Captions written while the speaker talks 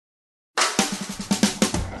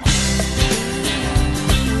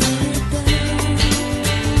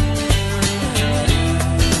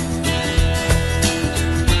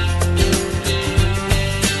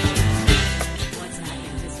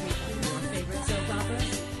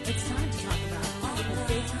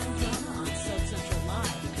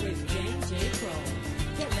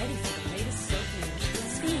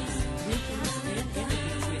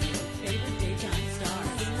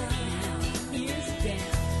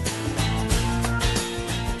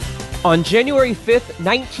On January 5th,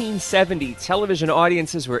 1970, television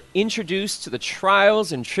audiences were introduced to the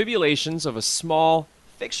trials and tribulations of a small,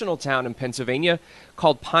 fictional town in Pennsylvania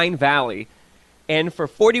called Pine Valley. And for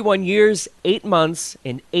 41 years, 8 months,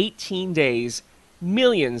 and 18 days,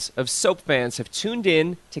 millions of soap fans have tuned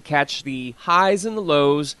in to catch the highs and the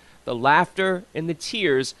lows, the laughter and the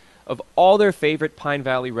tears of all their favorite Pine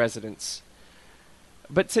Valley residents.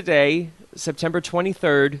 But today, September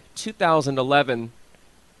 23rd, 2011,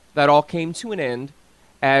 that all came to an end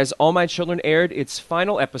as All My Children aired its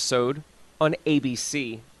final episode on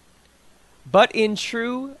ABC. But in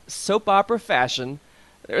true soap opera fashion,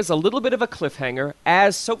 there's a little bit of a cliffhanger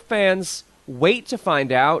as soap fans wait to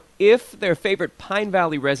find out if their favorite Pine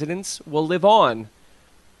Valley residents will live on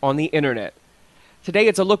the internet. Today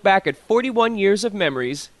it's a look back at 41 years of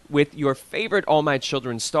memories with your favorite All My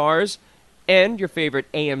Children stars and your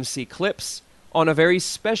favorite AMC clips on a very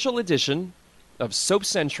special edition of Soap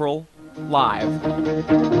Central Live.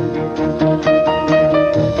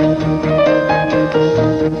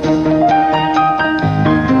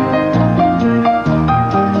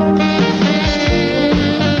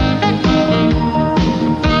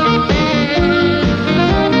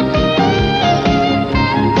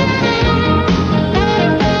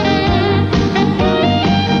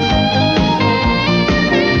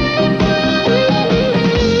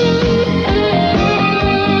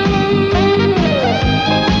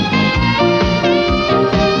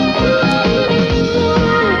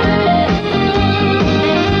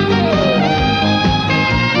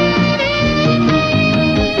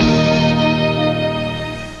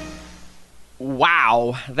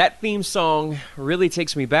 That theme song really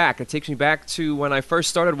takes me back. It takes me back to when I first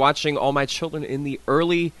started watching All My Children in the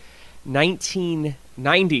early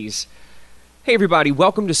 1990s. Hey everybody,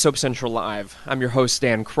 welcome to Soap Central Live. I'm your host,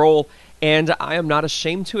 Dan Kroll, and I am not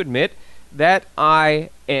ashamed to admit that I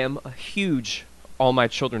am a huge All My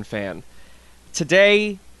Children fan.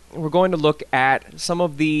 Today, we're going to look at some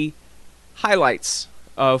of the highlights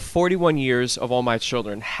of 41 years of All My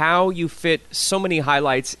Children. How you fit so many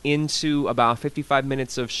highlights into about 55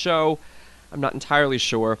 minutes of show, I'm not entirely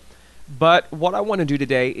sure. But what I want to do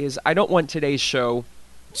today is I don't want today's show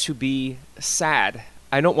to be sad.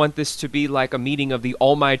 I don't want this to be like a meeting of the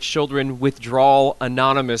All My Children Withdrawal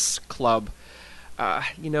Anonymous Club.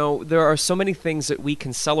 There are so many things that we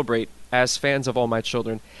can celebrate as fans of All My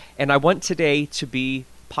Children, and I want today to be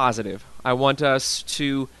positive. I want us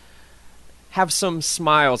to have some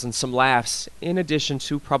smiles and some laughs, in addition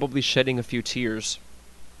to probably shedding a few tears.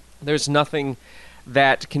 There's nothing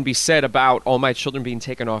that can be said about All My Children being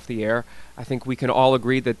taken off the air. I think we can all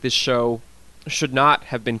agree that this show should not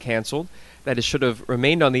have been canceled, that it should have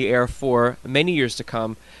remained on the air for many years to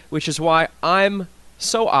come, which is why I'm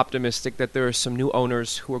so optimistic that there are some new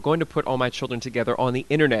owners who are going to put All My Children together on the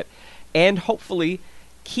internet and hopefully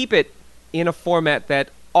keep it in a format that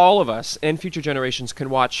all of us and future generations can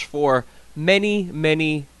watch for many,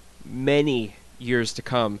 many, many years to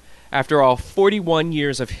come. After all, 41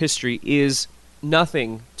 years of history is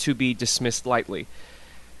nothing to be dismissed lightly.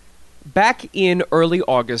 Back in early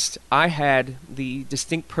August, I had the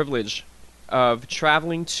distinct privilege of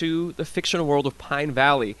traveling to the fictional world of Pine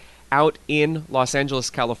Valley out in Los Angeles,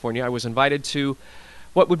 California. I was invited to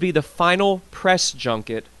what would be the final press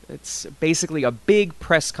junket. It's basically a big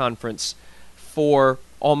press conference for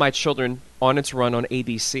All My Children on its run on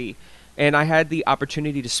ABC. And I had the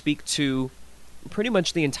opportunity to speak to pretty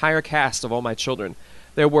much the entire cast of All My Children.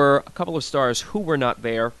 There were a couple of stars who were not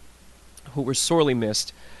there, who were sorely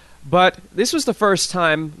missed. But this was the first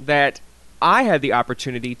time that I had the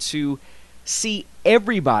opportunity to see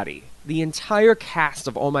everybody, the entire cast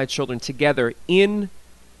of All My Children, together in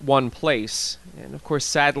one place. And of course,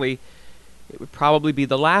 sadly, it would probably be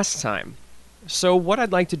the last time. So what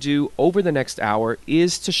I'd like to do over the next hour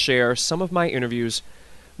is to share some of my interviews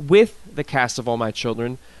with the cast of All My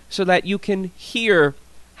Children so that you can hear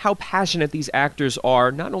how passionate these actors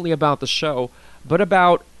are, not only about the show, but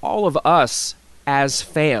about all of us as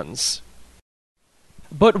fans.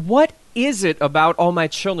 But what is it about All My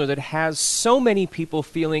Children that has so many people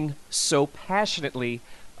feeling so passionately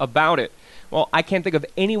about it? Well, I can't think of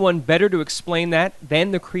anyone better to explain that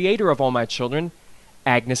than the creator of All My Children,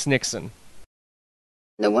 Agnes Nixon.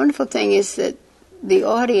 The wonderful thing is that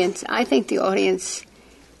I think the audience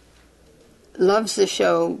loves the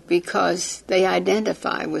show because they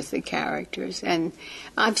identify with the characters. And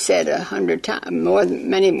I've said 100 times,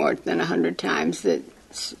 many more than 100 times, that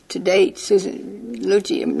to date, Susan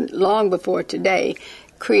Lucci, long before today,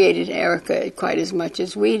 created Erica quite as much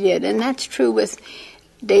as we did. And that's true with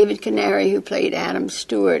David Canary, who played Adam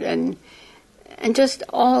Stewart, and and just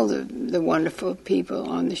all the wonderful people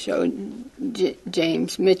on the show.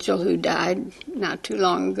 James Mitchell, who died not too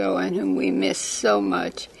long ago and whom we miss so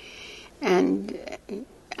much. And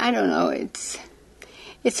I don't know, it's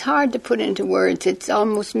hard to put into words. It's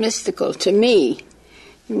almost mystical to me.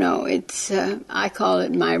 You know, I call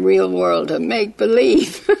it my real world of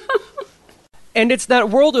make-believe. And it's that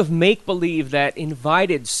world of make-believe that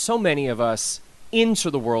invited so many of us into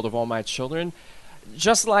the world of All My Children,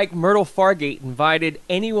 just like Myrtle Fargate invited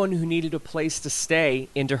anyone who needed a place to stay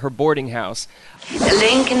into her boarding house.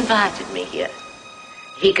 Link invited me here.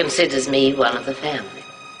 He considers me one of the family.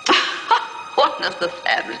 One of the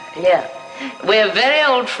family? Yeah. We're very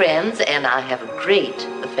old friends, and I have a great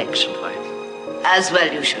affection for him. As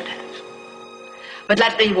well you should have. But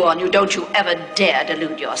let me warn you, don't you ever dare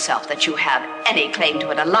delude yourself that you have any claim to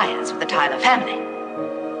an alliance with the Tyler family.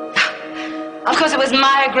 Of course, it was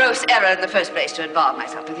my gross error in the first place to involve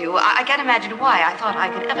myself with you. I can't imagine why I thought I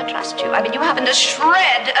could ever trust you. I mean, you haven't a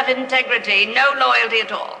shred of integrity, no loyalty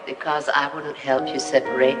at all. Because I wouldn't help you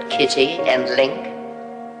separate Kitty and Link.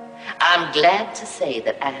 I'm glad to say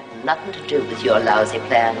that I had nothing to do with your lousy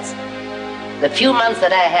plans. The few months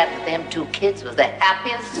that I had with them two kids was the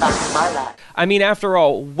happiest time of my life. I mean, after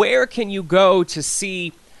all, where can you go to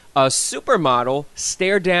see a supermodel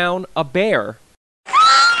stare down a bear?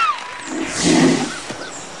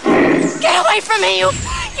 Get away from me, you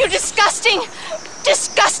disgusting,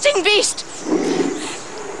 disgusting beast!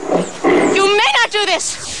 You may not do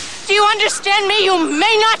this! Do you understand me? You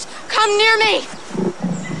may not come near me!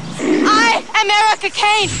 I am Erica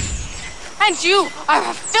Kane, and you are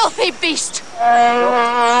a filthy beast!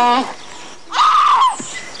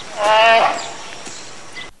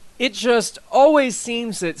 It just always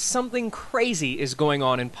seems that something crazy is going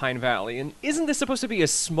on in Pine Valley. And isn't this supposed to be a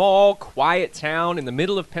small, quiet town in the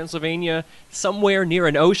middle of Pennsylvania, somewhere near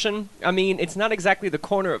an ocean? I mean, it's not exactly the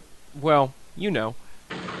corner of, well, you know.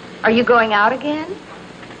 Are you going out again?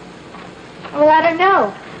 Well, I don't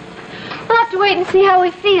know. We'll have to wait and see how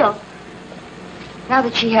we feel. Now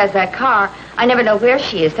that she has that car, I never know where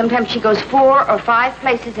she is. Sometimes she goes 4 or 5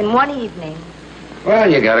 places in one evening. Well,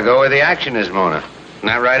 you gotta go where the action is, Mona. Isn't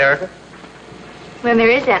that right, Erica? When there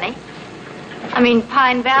is any. I mean,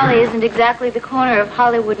 Pine Valley isn't exactly the corner of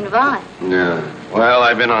Hollywood and Vine. No. Well,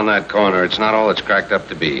 I've been on that corner. It's not all it's cracked up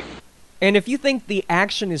to be. And if you think the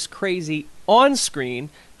action is crazy on screen,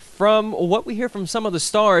 from what we hear from some of the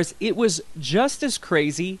stars, it was just as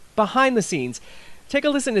crazy behind the scenes. Take a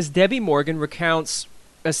listen as Debbi Morgan recounts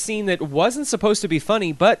a scene that wasn't supposed to be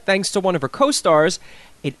funny, but thanks to one of her co-stars,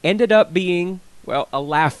 it ended up being, well, a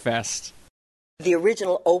laugh fest. The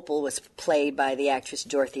original Opal was played by the actress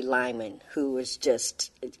Dorothy Lyman, who was just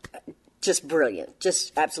brilliant,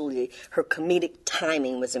 just absolutely. Her comedic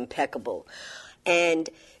timing was impeccable. And,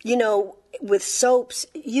 you know, with soaps,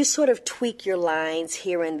 you sort of tweak your lines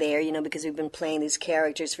here and there, you know, because we've been playing these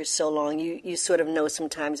characters for so long. You sort of know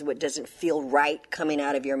sometimes what doesn't feel right coming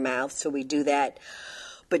out of your mouth, so we do that.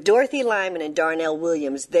 But Dorothy Lyman and Darnell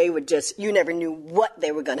Williams, they were just, you never knew what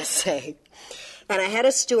they were going to say. And I had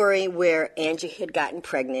a story where Angie had gotten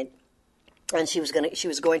pregnant, and she was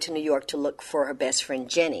going to New York to look for her best friend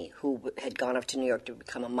Jenny, who had gone off to New York to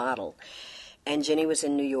become a model. And Jenny was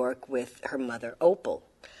in New York with her mother, Opal.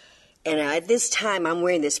 And at this time, I'm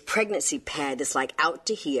wearing this pregnancy pad that's like out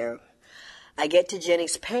to here. I get to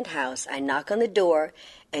Jenny's penthouse. I knock on the door,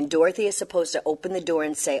 and Dorothy is supposed to open the door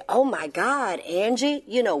and say, "Oh, my God, Angie,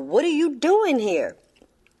 you know, what are you doing here?"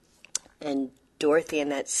 And Dorothy, in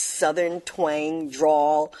that southern twang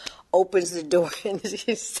drawl, opens the door and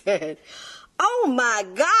she said, "Oh, my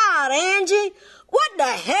God, Angie, what the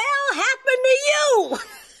hell happened to you?"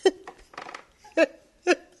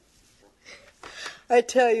 I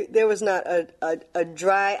tell you, there was not a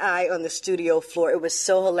dry eye on the studio floor. It was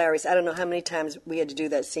so hilarious. I don't know how many times we had to do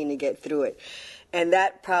that scene to get through it. And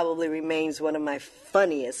that probably remains one of my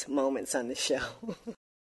funniest moments on the show.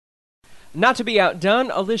 Not to be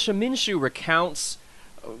outdone, Alicia Minshew recounts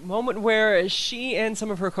a moment where she and some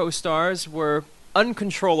of her co-stars were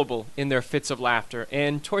uncontrollable in their fits of laughter,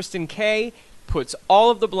 and Torsten Kaye puts all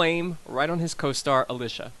of the blame right on his co-star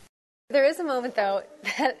Alicia. There is a moment, though,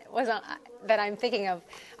 that I'm thinking of.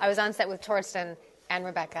 I was on set with Torsten and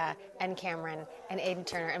Rebecca and Cameron and Aidan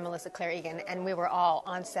Turner and Melissa Claire Egan, and we were all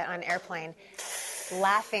on set on an airplane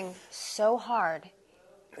laughing so hard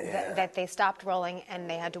that they stopped rolling and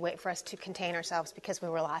they had to wait for us to contain ourselves because we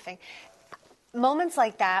were laughing. Moments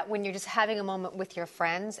like that, when you're just having a moment with your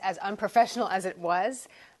friends, as unprofessional as it was,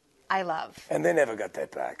 I love. And they never got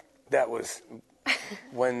that back. That was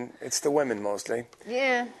when it's the women mostly.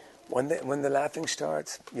 Yeah. When the laughing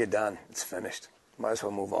starts, you're done. It's finished. Might as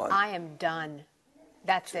well move on. I am done.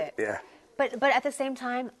 That's it. Yeah. But at the same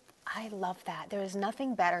time, I love that. There is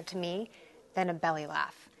nothing better to me than a belly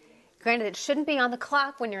laugh. Granted, it shouldn't be on the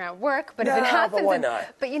clock when you're at work, but if it happens, but why not?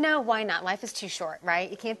 But why not? Life is too short, right?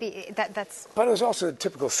 You can't be that's. But it was also a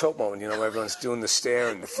typical soap moment, where everyone's doing the stare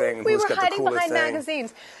and the thing, and We who's were got the hiding cooler behind thing.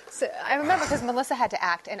 magazines. So I remember because Melissa had to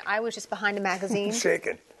act, and I was just behind a magazine,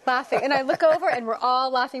 Shaking, laughing, and I look over, and we're all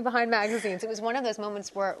laughing behind magazines. It was one of those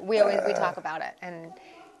moments where we talk about it, and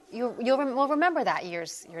we'll remember that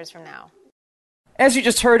years from now. As you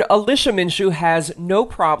just heard, Alicia Minshew has no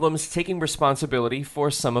problems taking responsibility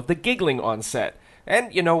for some of the giggling on set.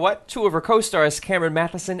 And you know what? Two of her co-stars, Cameron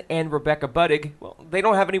Mathison and Rebecca Budig, well, they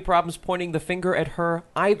don't have any problems pointing the finger at her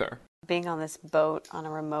either. Being on this boat on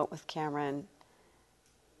a remote with Cameron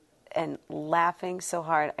and laughing so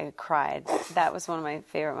hard I cried. That was one of my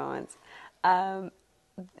favorite moments.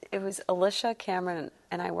 It was Alicia, Cameron,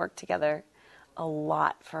 and I worked together a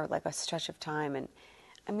lot for like a stretch of time. And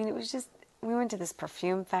I mean, it was just... We went to this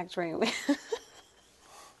perfume factory.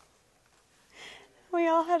 We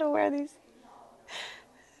all had to wear these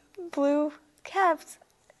blue caps,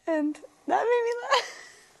 and that made me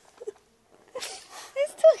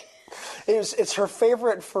laugh. It's her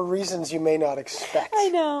favorite for reasons you may not expect. I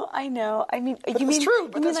know. I mean, but you mean true,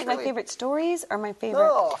 you mean like my favorite stories or my favorite?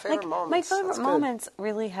 No, favorite moments. My favorite That's moments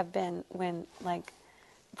really have been when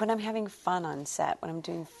I'm having fun on set, when I'm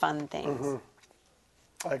doing fun things.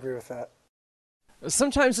 Mm-hmm. I agree with that.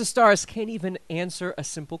 Sometimes the stars can't even answer a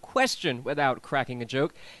simple question without cracking a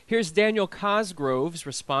joke. Here's Daniel Cosgrove's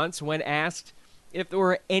response when asked if there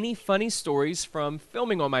were any funny stories from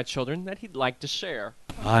filming All My Children that he'd like to share.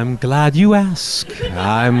 I'm glad you ask.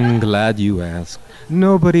 I'm glad you ask.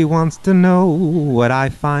 Nobody wants to know what I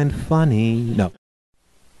find funny. No.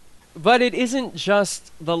 But it isn't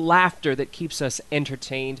just the laughter that keeps us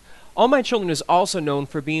entertained. All My Children is also known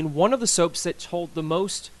for being one of the soaps that told the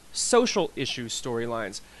most social issue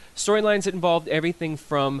storylines. Storylines that involved everything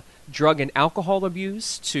from drug and alcohol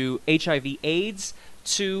abuse to HIV/AIDS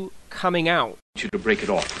to coming out. I want you to break it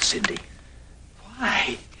off with Cindy.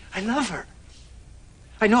 Why? I love her.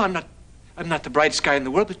 I know I'm not the brightest guy in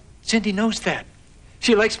the world, but Cindy knows that.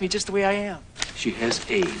 She likes me just the way I am. She has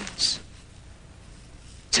AIDS.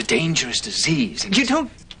 It's a dangerous disease. And you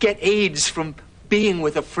don't get AIDS from being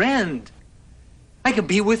with a friend. I can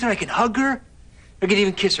be with her, I can hug her. I can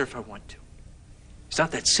even kiss her if I want to. It's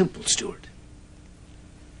not that simple, Stuart.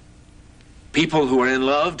 People who are in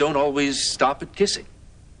love don't always stop at kissing.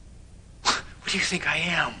 What do you think I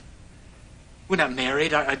am? We're not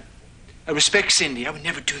married. I respect Cindy. I would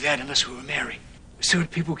never do that unless we were married.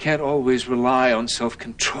 Stuart, people can't always rely on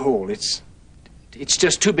self-control. It's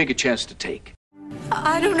just too big a chance to take.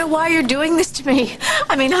 I don't know why you're doing this to me.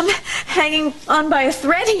 I mean, I'm hanging on by a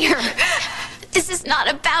thread here. This is not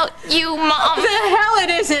about you, Mom. The hell it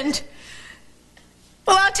isn't.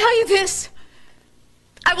 Well, I'll tell you this.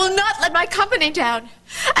 I will not let my company down.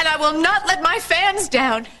 And I will not let my fans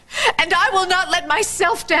down. And I will not let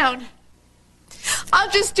myself down. I'll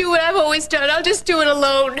just do what I've always done. I'll just do it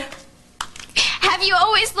alone. Have you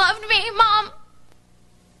always loved me, Mom?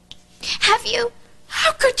 Have you?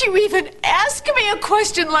 How could you even ask me a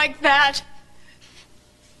question like that?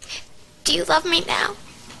 Do you love me now?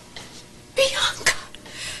 Bianca.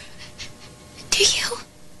 Do you?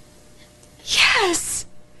 Yes.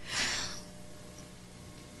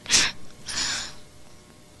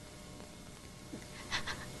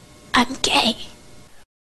 I'm gay.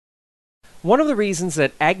 One of the reasons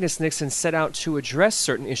that Agnes Nixon set out to address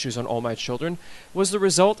certain issues on All My Children was the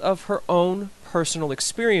result of her own personal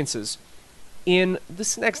experiences. In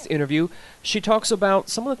this next interview, she talks about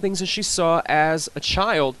some of the things that she saw as a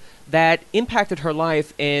child that impacted her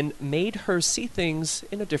life and made her see things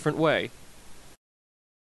in a different way.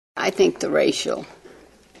 I think the racial,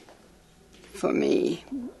 for me,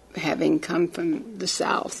 having come from the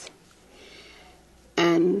South,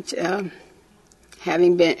 and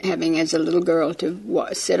having as a little girl to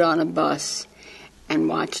sit on a bus and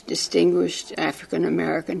watch distinguished African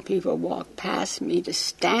American people walk past me to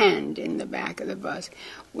stand in the back of the bus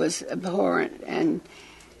was abhorrent, and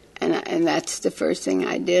that's the first thing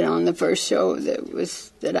I did on the first show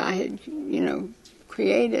that I had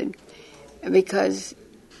created, because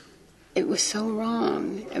it was so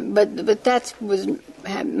wrong. But that was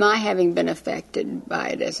my having been affected by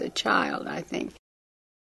it as a child, I think.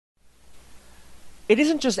 It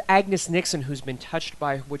isn't just Agnes Nixon who's been touched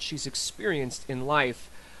by what she's experienced in life.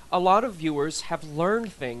 A lot of viewers have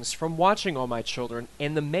learned things from watching All My Children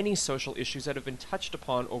and the many social issues that have been touched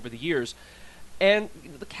upon over the years. And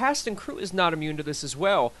the cast and crew is not immune to this as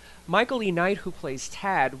well. Michael E. Knight, who plays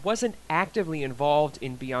Tad, wasn't actively involved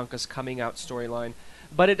in Bianca's coming out storyline,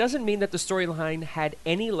 But it doesn't mean that the storyline had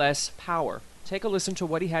any less power. Take a listen to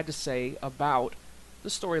what he had to say about the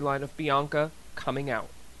storyline of Bianca coming out.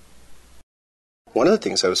 One of the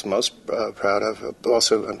things I was most proud of,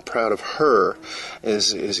 also I'm proud of her,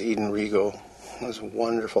 is Eden Regal. She was a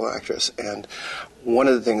wonderful actress, and one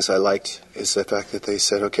of the things I liked is the fact that they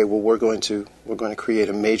said, okay, well we're going to create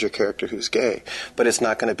a major character who's gay, but it's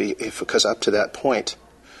not going to be because up to that point,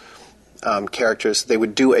 characters, they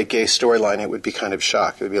would do a gay storyline, it would be kind of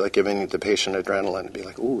shock. It would be like giving the patient adrenaline. It'd be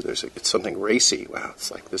like, ooh, it's something racy. Wow,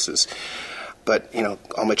 it's like this is. But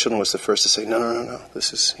All My Children was the first to say, no.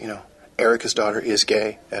 This is Erica's daughter is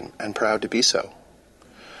gay and proud to be so,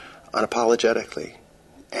 unapologetically.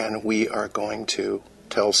 And we are going to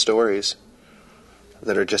tell stories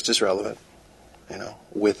that are just as relevant,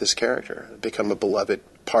 with this character, become a beloved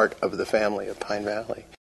part of the family of Pine Valley.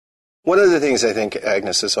 One of the things I think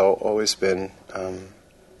Agnes has always been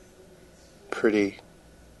pretty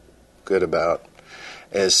good about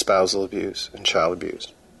is spousal abuse and child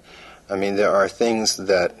abuse. I mean, there are things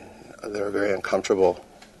that are very uncomfortable,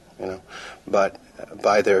 but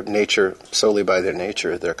by their nature, solely by their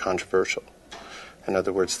nature, they're controversial. In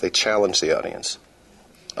other words, they challenge the audience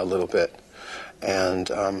a little bit.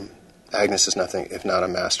 And Agnes is nothing if not a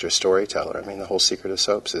master storyteller. I mean, the whole secret of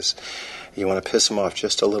soaps is you want to piss them off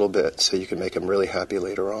just a little bit so you can make them really happy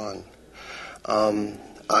later on.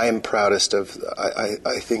 I am proudest of,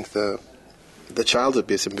 I think, the child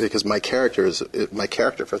abuse, because my character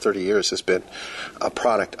for 30 years has been a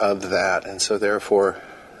product of that, and so therefore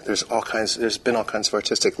there's been all kinds of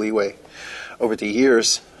artistic leeway over the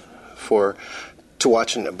years to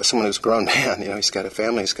watch someone who's a grown man, he's got a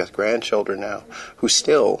family, he's got grandchildren now, who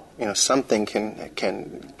still, something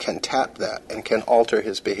can tap that and can alter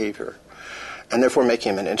his behavior, and therefore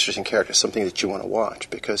making him an interesting character, something that you want to watch,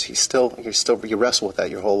 because you wrestle with that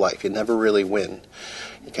your whole life. You never really win.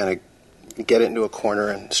 You kind of get it into a corner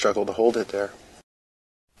and struggle to hold it there.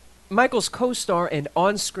 Michael's co-star and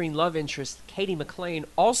on-screen love interest, Cady McClain,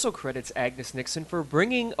 also credits Agnes Nixon for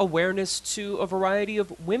bringing awareness to a variety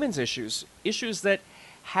of women's issues that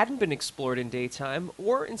hadn't been explored in daytime,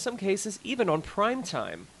 or in some cases even on prime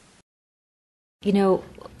time.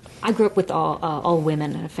 I grew up with all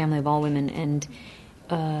women, a family of all women, and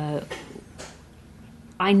but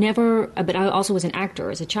I also was an actor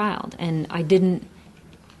as a child, and I didn't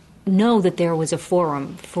know that there was a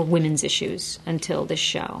forum for women's issues until this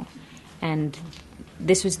show. And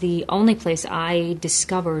this was the only place I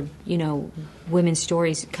discovered, women's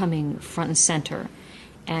stories coming front and center.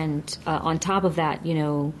 And on top of that,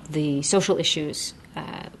 the social issues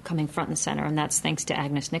coming front and center, and that's thanks to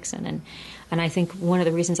Agnes Nixon. And I think one of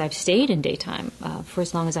the reasons I've stayed in daytime for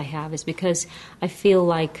as long as I have is because I feel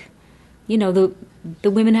like, the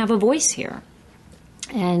women have a voice here.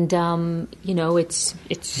 And, it's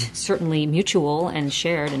certainly mutual and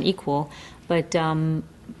shared and equal, but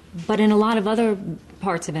in a lot of other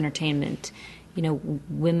parts of entertainment,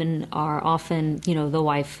 women are often, the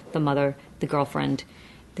wife, the mother, the girlfriend,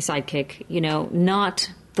 the sidekick,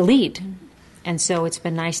 not the lead. And so it's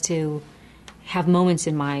been nice to have moments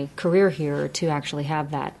in my career here to actually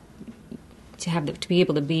have that, to be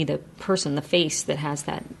able to be the person, the face that has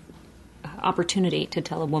that opportunity to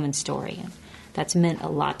tell a woman's story. And that's meant a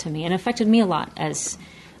lot to me and affected me a lot as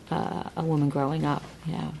a woman growing up,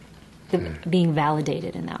 being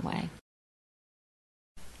validated in that way.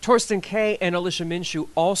 Torsten Kay and Alicia Minshew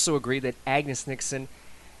also agree that Agnes Nixon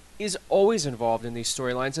is always involved in these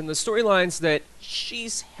storylines, and the storylines that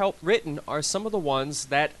she's helped written are some of the ones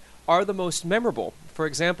that are the most memorable. For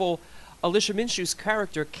example, Alicia Minshew's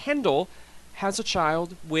character, Kendall, has a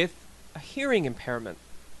child with a hearing impairment.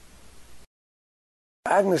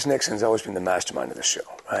 Agnes Nixon's always been the mastermind of the show,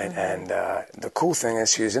 right? Mm-hmm. And the cool thing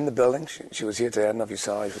is she was in the building. She was here today. I don't know if you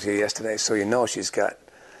saw her. She was here yesterday. So she's got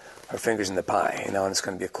her fingers in the pie, and it's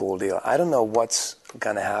going to be a cool deal. I don't know what's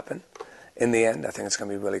going to happen in the end. I think it's going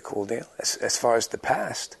to be a really cool deal. As far as the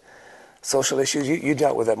past, social issues, you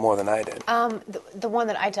dealt with that more than I did. The one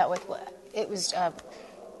that I dealt with, it was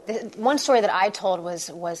one story that I told was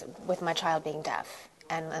with my child being deaf.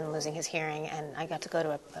 And losing his hearing, and I got to go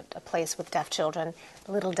to a place with deaf children,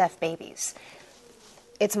 little deaf babies.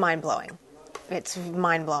 It's mind-blowing. It's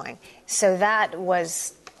mind-blowing. So that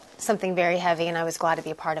was something very heavy, and I was glad to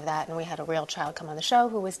be a part of that. And we had a real child come on the show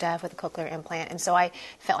who was deaf with a cochlear implant, and so I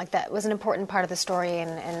felt like that was an important part of the story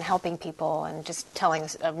and helping people and just telling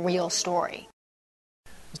a real story.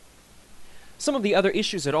 Some of the other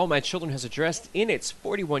issues that All My Children has addressed in its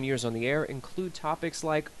 41 years on the air include topics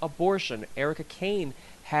like abortion. Erica Kane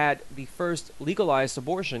had the first legalized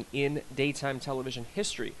abortion in daytime television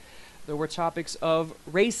history. There were topics of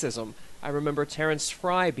racism, I remember Terrence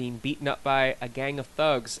Fry being beaten up by a gang of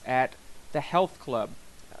thugs at the health club.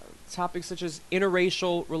 Topics such as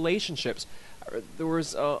interracial relationships. There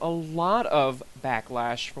was a lot of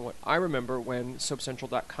backlash from what I remember when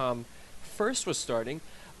SoapCentral.com first was starting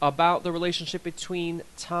about the relationship between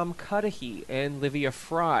Tom Cudahy and Livia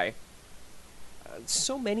Fry.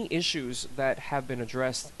 So many issues that have been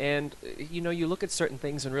addressed, and you look at certain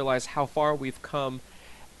things and realize how far we've come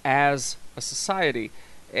as a society.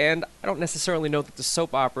 And I don't necessarily know that the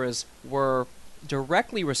soap operas were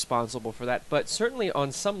directly responsible for that, but certainly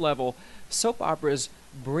on some level, soap operas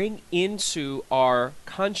bring into our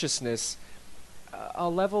consciousness a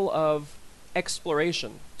level of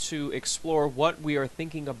exploration to explore what we are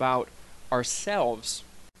thinking about ourselves.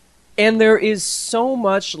 And there is so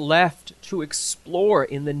much left to explore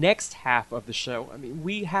in the next half of the show. I mean,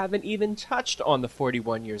 we haven't even touched on the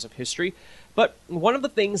 41 years of history, but one of the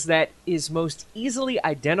things that is most easily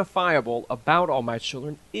identifiable about All My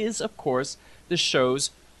Children is, of course, the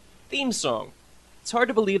show's theme song. It's hard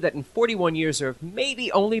to believe that in 41 years there have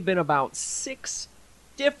maybe only been about 6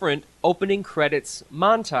 different opening credits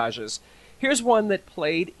montages. Here's one that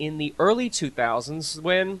played in the early 2000s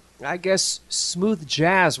when, I guess, smooth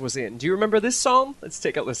jazz was in. Do you remember this song? Let's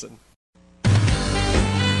take a listen.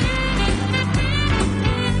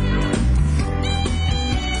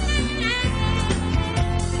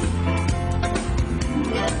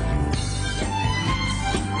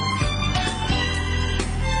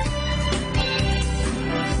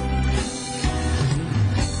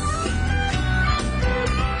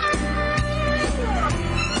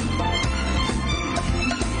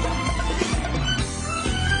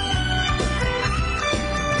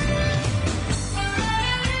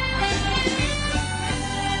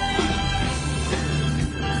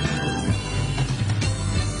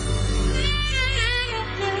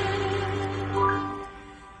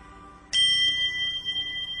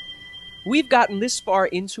 We've gotten this far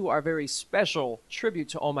into our very special tribute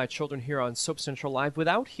to All My Children here on Soap Central Live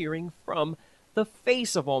without hearing from the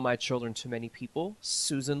face of All My Children to many people,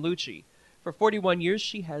 Susan Lucci. For 41 years,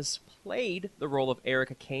 she has played the role of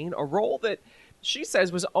Erica Kane, a role that she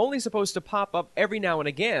says was only supposed to pop up every now and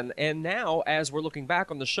again. And now, as we're looking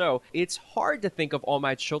back on the show, it's hard to think of All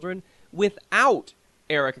My Children without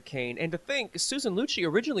Erica Kane. And to think, Susan Lucci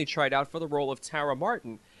originally tried out for the role of Tara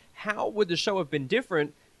Martin. How would the show have been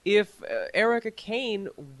different if Erica Kane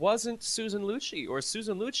wasn't Susan Lucci, or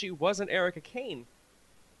Susan Lucci wasn't Erica Kane?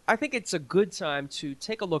 I think it's a good time to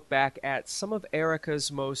take a look back at some of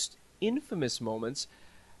Erica's most infamous moments.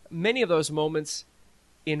 Many of those moments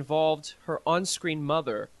involved her on-screen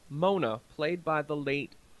mother, Mona, played by the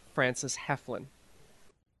late Frances Heflin.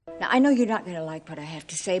 Now, I know you're not going to like what I have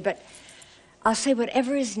to say, but I'll say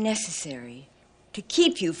whatever is necessary to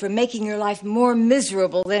keep you from making your life more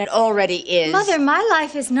miserable than it already is. Mother, my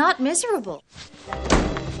life is not miserable.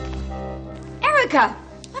 Erica!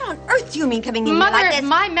 What on earth do you mean coming in Mother, here like this? if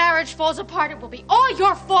my marriage falls apart, it will be all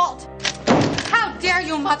your fault. How dare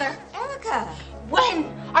you, Mother? Erica! When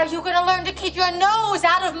are you going to learn to keep your nose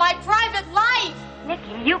out of my private life?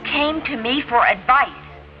 Nikki, you came to me for advice.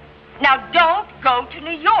 Now, don't go to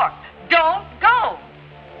New York. Don't go.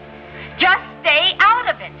 Just stay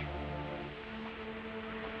out of it.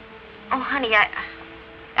 Oh, honey,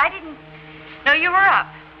 I didn't know you were up.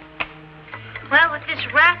 Well, with this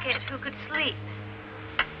racket, who could sleep?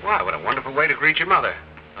 Wow, what a wonderful way to greet your mother.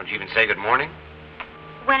 Don't you even say good morning?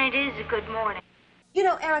 When it is a good morning. You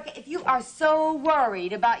know, Erica, if you are so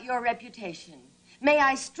worried about your reputation, may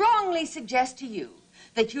I strongly suggest to you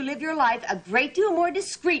that you live your life a great deal more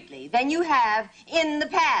discreetly than you have in the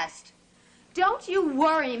past. Don't you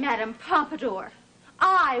worry, Madame Pompadour.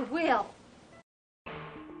 I will.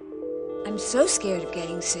 I'm so scared of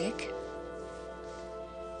getting sick.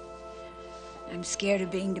 I'm scared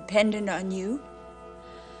of being dependent on you.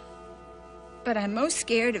 But I'm most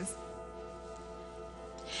scared of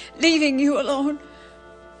leaving you alone.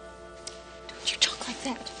 Don't you talk like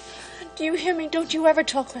that. Do you hear me? Don't you ever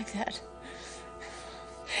talk like that.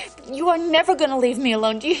 You are never going to leave me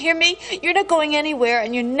alone. Do you hear me? You're not going anywhere,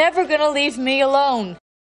 and you're never going to leave me alone.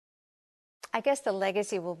 I guess the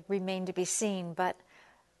legacy will remain to be seen, but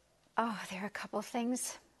there are a couple of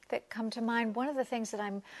things that come to mind. One of the things that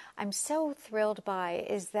I'm so thrilled by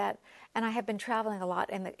is that, and I have been traveling a lot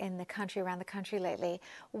in the country, around the country lately.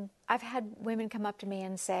 I've had women come up to me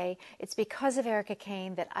and say, it's because of Erica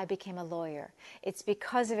Kane that I became a lawyer. It's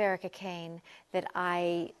because of Erica Kane that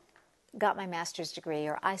I got my master's degree,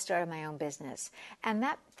 or I started my own business. And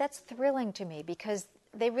that's thrilling to me, because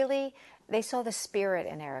they saw the spirit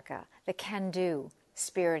in Erica, the can-do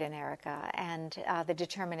spirit in Erica and the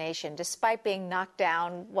determination, despite being knocked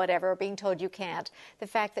down, whatever, being told you can't, the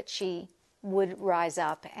fact that she would rise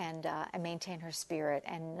up and maintain her spirit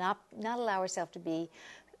and not allow herself to be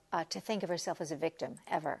to think of herself as a victim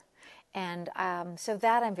ever. And so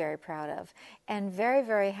that I'm very proud of, and very,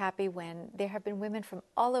 very happy when there have been women from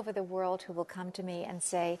all over the world who will come to me and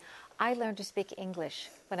say, I learned to speak English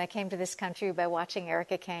when I came to this country by watching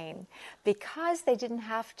Erica Kane, because they didn't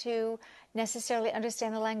have to necessarily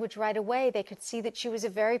understand the language right away. They could see that she was a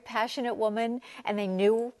very passionate woman, and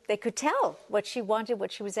they could tell what she wanted,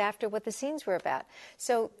 what she was after, what the scenes were about.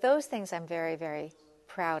 So those things I'm very, very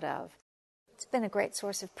proud of. It's been a great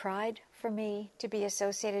source of pride for me to be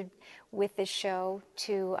associated with this show,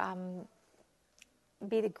 to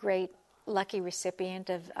be the great, lucky recipient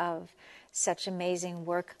of such amazing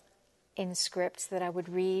work in scripts that I would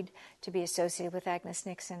read, to be associated with Agnes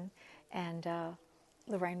Nixon and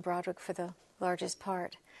Lorraine Broderick for the largest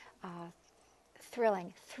part.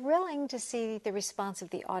 Thrilling to see the response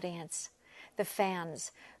of the audience, the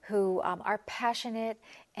fans who are passionate,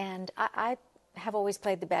 and I have always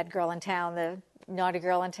played the bad girl in town, the naughty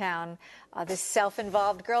girl in town, the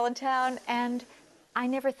self-involved girl in town, and I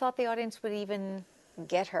never thought the audience would even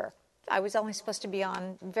get her. I was only supposed to be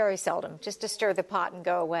on very seldom, just to stir the pot and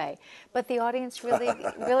go away. But the audience really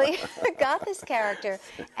got this character,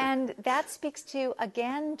 and that speaks to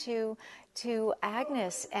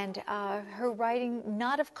Agnes and her writing,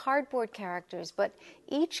 not of cardboard characters, but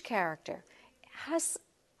each character has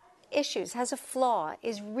issues, has a flaw,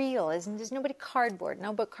 is real, there's nobody cardboard,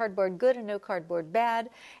 no but cardboard good and no cardboard bad,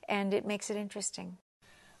 and it makes it interesting.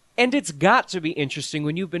 And it's got to be interesting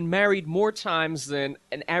when you've been married more times than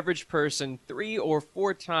an average person, 3 or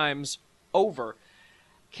 4 times over.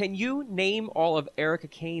 Can you name all of Erica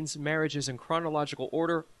Kane's marriages in chronological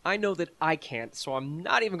order? I know that I can't, so I'm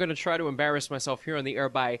not even going to try to embarrass myself here on the air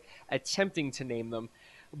by attempting to name them.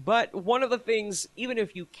 But one of the things, even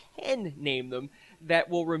if you can name them, that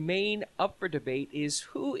will remain up for debate is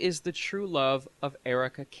who is the true love of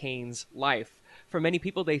Erica Kane's life. For many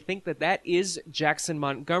people, they think that is Jackson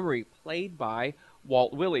Montgomery, played by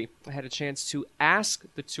Walt Willey. I had a chance to ask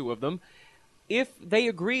the two of them if they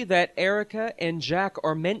agree that Erica and Jack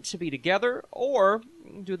are meant to be together, or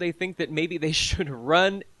do they think that maybe they should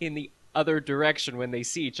run in the other direction when they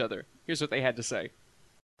see each other. Here's what they had to say.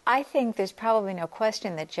 I think there's probably no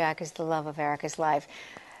question that Jack is the love of Erica's life.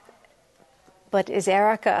 But is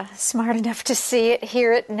Erica smart enough to see it,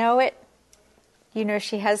 hear it, know it? You know,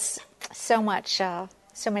 she has so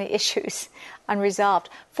many issues unresolved.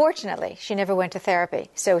 Fortunately, she never went to therapy,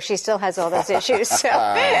 so she still has all those issues. So.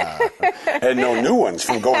 And no new ones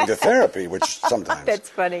from going to therapy, which sometimes That's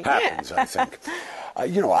funny. happens, I think.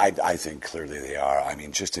 I think clearly they are. I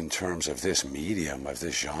mean, just in terms of this medium, of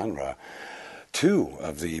this genre, two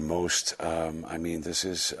of the most, this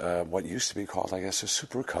is what used to be called, I guess, a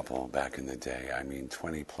super couple back in the day.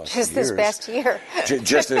 20-plus years. Just this past year.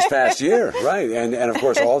 Just this past year, right. And of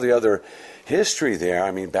course, all the other history there,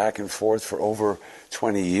 back and forth for over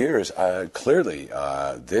 20 years. Clearly,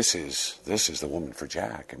 this is the woman for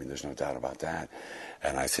Jack. There's no doubt about that.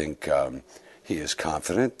 And I think he is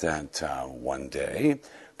confident that one day,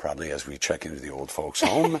 probably as we check into the old folks'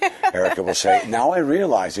 home, Erica will say, now I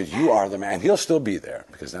realize that you are the man. He'll still be there,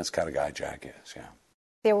 because that's the kind of guy Jack is, yeah.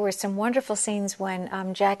 There were some wonderful scenes when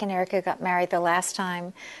Jack and Erica got married the last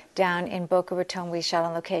time down in Boca Raton. We shot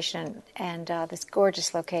on location, and this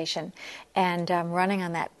gorgeous location, and running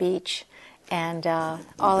on that beach. And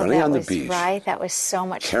all of that on the was beach, right. That was so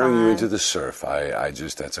much carrying fun. you into the surf.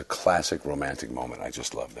 That's a classic romantic moment. I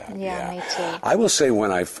just love that. Yeah, me too. I will say,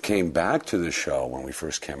 when I came back to the show, when we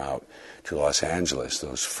first came out to Los Angeles,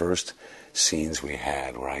 those first scenes we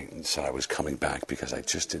had, where I said I was coming back because I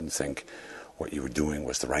just didn't think what you were doing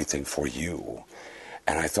was the right thing for you.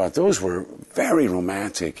 And I thought those were very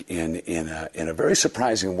romantic in a very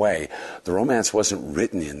surprising way. The romance wasn't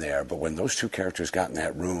written in there, but when those two characters got in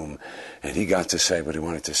that room and he got to say what he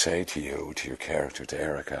wanted to say to you, to your character, to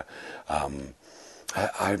Erica,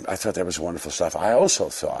 I thought that was wonderful stuff. I also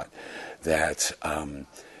thought that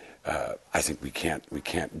I think we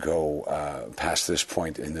can't go past this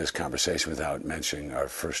point in this conversation without mentioning our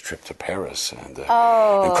first trip to Paris and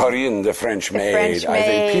Corinne, the French maid. I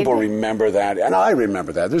think people remember that, and I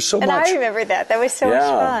remember that. There's so much. And I remember that. That was so much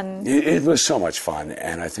fun. It was so much fun,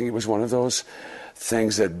 and I think it was one of those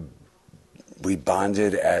things that we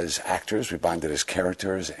bonded as actors, we bonded as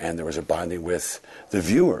characters, and there was a bonding with the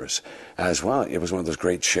viewers as well. It was one of those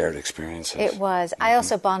great shared experiences. It was. I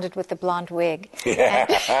also bonded with the blonde wig. Yeah.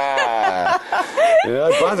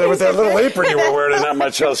 I bonded with that little apron you were wearing, and not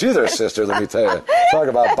much else either, sister, let me tell you. Talk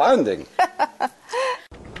about bonding.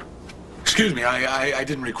 Excuse me, I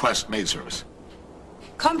didn't request maid service.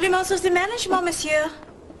 Compliments of the management, monsieur.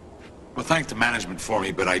 Well, thank the management for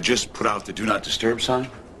me, but I just put out the Do Not Disturb sign.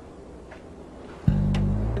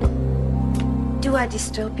 Do I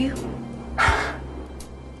disturb you?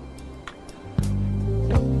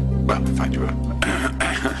 Well, I find you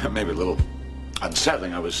maybe a little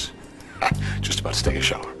unsettling. I was just about to take a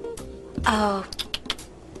shower. Oh.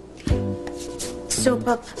 Soap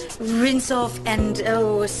up, rinse off, and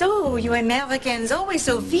oh, so you Americans always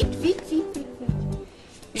so vite.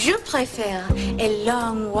 Je préfère a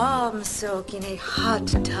long, warm soak in a hot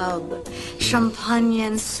tub. Champagne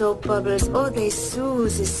and soap bubbles, oh, they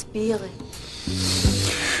soothe the spirit.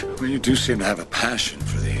 Well, you do seem to have a passion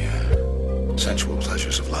for the sensual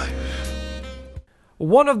pleasures of life.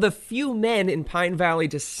 One of the few men in Pine Valley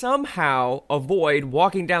to somehow avoid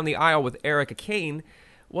walking down the aisle with Erica Kane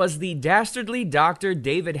was the dastardly Dr.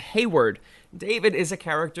 David Hayward. David is a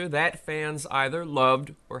character that fans either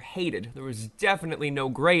loved or hated. There was definitely no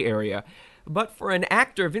gray area. But for an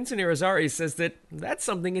actor, Vincent Irizarry says that that's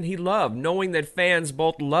something that he loved, knowing that fans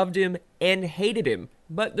both loved him and hated him.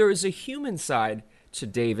 But there is a human side to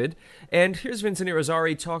David, and here's Vincent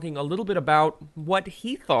Irizarry talking a little bit about what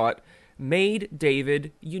he thought made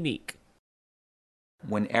David unique.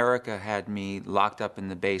 When Erica had me locked up in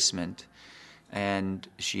the basement, and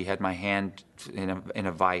she had my hand in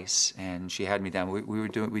a vice, and she had me down.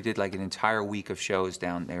 We did like an entire week of shows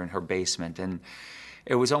down there in her basement, and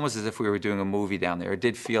it was almost as if we were doing a movie down there. It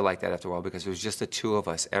did feel like that after a while because it was just the two of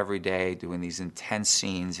us every day doing these intense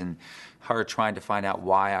scenes, and her trying to find out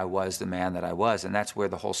why I was the man that I was, and that's where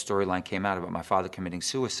the whole storyline came out about my father committing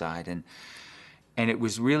suicide, and it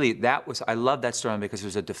was really I love that storyline because it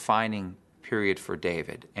was a defining period for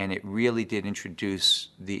David, and it really did introduce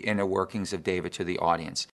the inner workings of David to the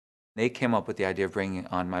audience. They came up with the idea of bringing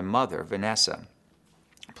on my mother, Vanessa,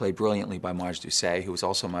 played brilliantly by Marge Doucet, who was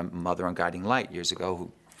also my mother on Guiding Light years ago,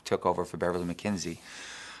 who took over for Beverly McKinsey.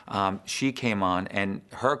 She came on, and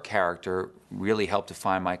her character really helped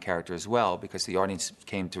define my character as well, because the audience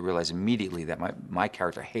came to realize immediately that my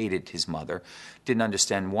character hated his mother, didn't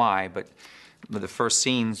understand why, but the first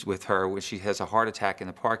scenes with her, where she has a heart attack in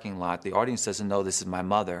the parking lot, the audience doesn't know this is my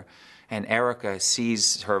mother. And Erica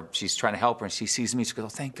sees her, she's trying to help her, and she sees me. She goes, "Oh,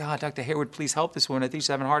 thank God, Dr. Hayward, please help this woman. I think she's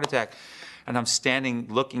having a heart attack." And I'm standing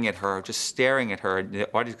looking at her, just staring at her, and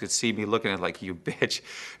the audience could see me looking at her like, "You bitch."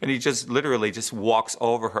 And he just literally just walks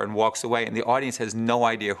over her and walks away. And the audience has no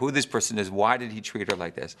idea who this person is. Why did he treat her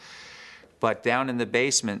like this? But down in the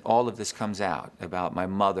basement, all of this comes out about my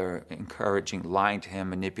mother encouraging, lying to him,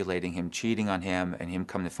 manipulating him, cheating on him, and him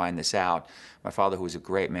coming to find this out. My father, who was a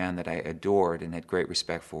great man that I adored and had great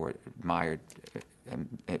respect for, admired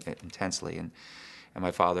intensely. And my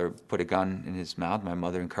father put a gun in his mouth. My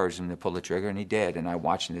mother encouraged him to pull the trigger, and he did. And I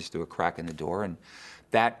watched this through a crack in the door. And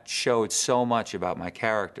that showed so much about my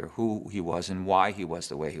character, who he was and why he was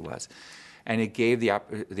the way he was. And it gave the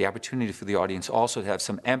opportunity for the audience also to have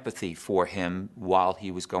some empathy for him while he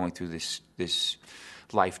was going through this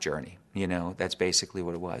life journey. You know, that's basically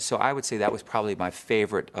what it was. So I would say that was probably my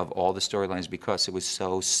favorite of all the storylines because it was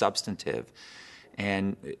so substantive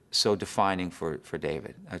and so defining for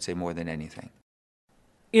David, I'd say more than anything.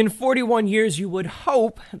 In 41 years, you would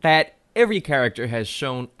hope that every character has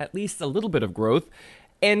shown at least a little bit of growth,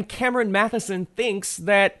 and Cameron Mathison thinks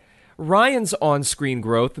that Ryan's on-screen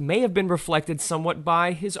growth may have been reflected somewhat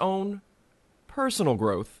by his own personal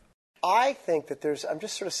growth. I think that I'm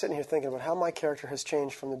just sort of sitting here thinking about how my character has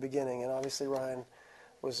changed from the beginning, and obviously Ryan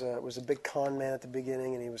was a big con man at the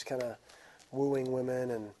beginning, and he was kind of wooing women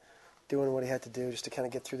and doing what he had to do just to kind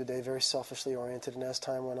of get through the day, very selfishly oriented, and as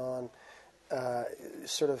time went on,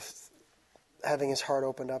 sort of having his heart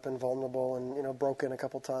opened up and vulnerable and, you know, broken a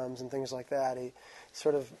couple times and things like that, he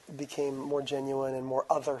sort of became more genuine and more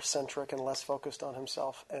other-centric and less focused on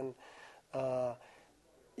himself. And,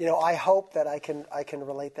 you know, I hope that I can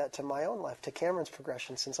relate that to my own life, to Cameron's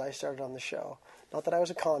progression since I started on the show. Not that I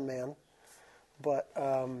was a con man, but,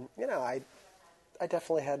 you know, I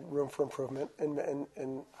definitely had room for improvement,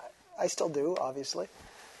 and I still do, obviously.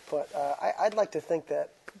 But I'd like to think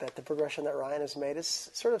that the progression that Ryan has made is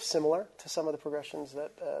sort of similar to some of the progressions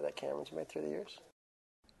that Cameron's made through the years.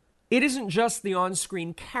 It isn't just the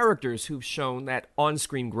on-screen characters who've shown that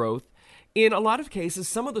on-screen growth. In a lot of cases,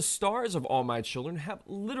 some of the stars of All My Children have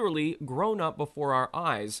literally grown up before our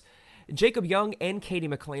eyes. Jacob Young and Cady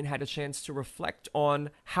McClain had a chance to reflect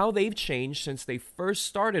on how they've changed since they first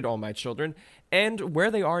started All My Children and where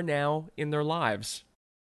they are now in their lives.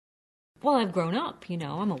 Well, I've grown up, you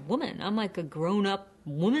know. I'm a woman. I'm like a grown-up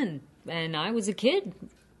woman, and I was a kid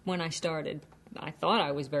when I started. I thought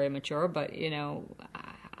I was very mature, but, you know,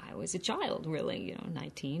 I was a child, really,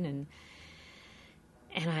 19, and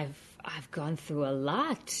I've gone through a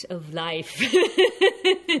lot of life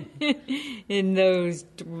in those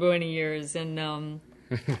 20 years, and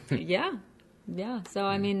yeah. So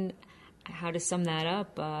I mean, how to sum that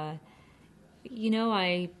up? I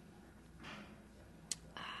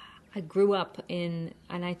grew up in,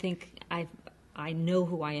 and I think I know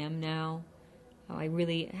who I am now. I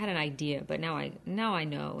really had an idea, but now I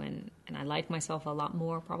know, and I like myself a lot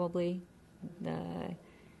more, probably.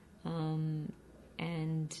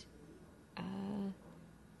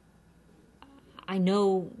 I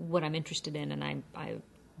know what I'm interested in, and I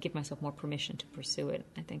give myself more permission to pursue it.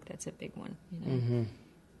 I think that's a big one. Mm-hmm.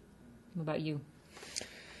 What about you?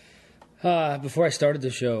 Before I started the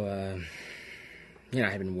show, I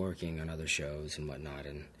had been working on other shows and whatnot,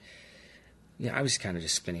 and I was kind of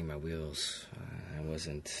just spinning my wheels.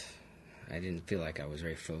 I didn't feel like I was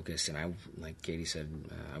very focused, and like Cady said,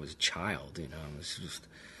 I was a child.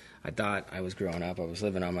 I thought I was growing up. I was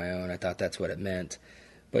living on my own. I thought that's what it meant.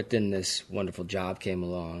 But then this wonderful job came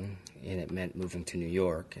along, and it meant moving to New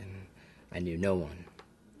York, and I knew no one.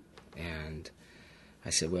 And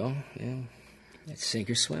I said, well, it's sink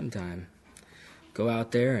or swim time. Go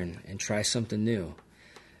out there and try something new.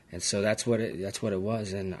 And so that's what it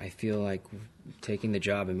was. And I feel like taking the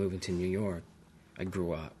job and moving to New York, I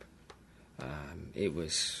grew up. It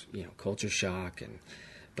was, culture shock,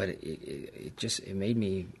 but it made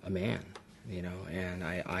me a man, and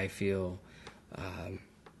I feel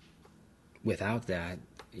without that,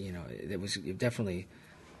 it was definitely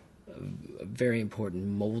a very important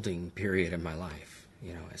molding period in my life,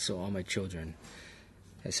 so all my children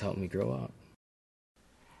has helped me grow up.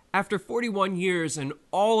 After 41 years and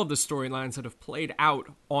all of the storylines that have played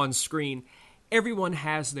out on screen, everyone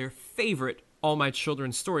has their favorite All My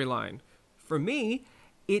Children storyline. For me,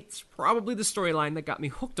 it's probably the storyline that got me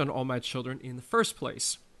hooked on All My Children in the first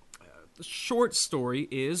place. The short story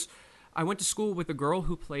is, I went to school with a girl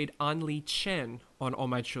who played An Lee Chen on All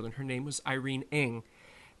My Children. Her name was Irene Ng.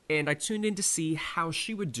 And I tuned in to see how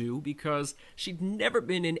she would do because she'd never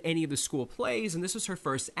been in any of the school plays, and this was her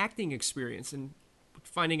first acting experience. And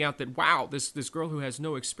finding out that, wow, this girl who has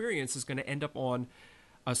no experience is going to end up on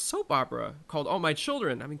a soap opera called All My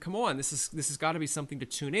Children. I mean, come on, this has got to be something to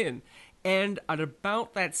tune in. And at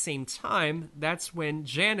about that same time, that's when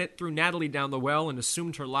Janet threw Natalie down the well and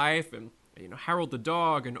assumed her life, and Harold the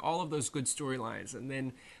dog, and all of those good storylines, and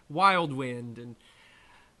then Wild Wind, and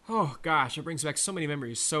oh gosh, it brings back so many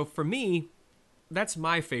memories. So for me, that's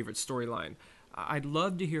my favorite storyline. I'd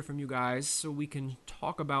love to hear from you guys so we can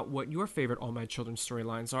talk about what your favorite All My Children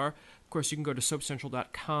storylines are. Of course, you can go to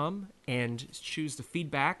soapcentral.com and choose the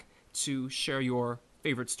feedback to share your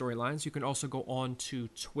favorite storylines. You can also go on to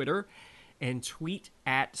Twitter and tweet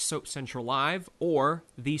at Soap Central Live or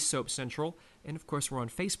The Soap Central. And of course, we're on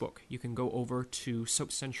Facebook. You can go over to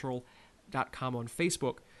soapcentral.com on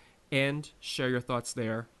Facebook and share your thoughts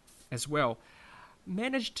there as well.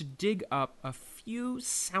 Managed to dig up a few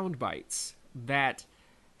sound bites that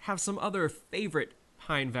have some other favorite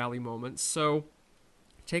Pine Valley moments. So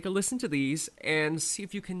take a listen to these and see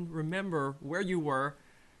if you can remember where you were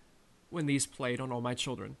when these played on All My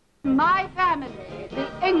Children. My family,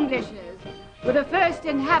 the Englishes, were the first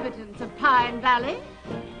inhabitants of Pine Valley.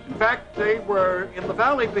 In fact, they were in the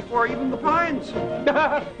valley before even the pines.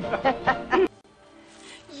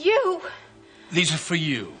 You! These are for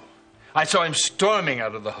you. I saw him storming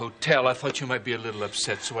out of the hotel. I thought you might be a little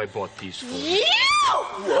upset, so I bought these for you. You!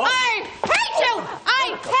 I hate you!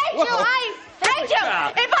 I hate you! I hate you!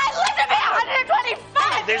 If I live to be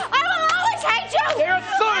 125, I will always hate you! There are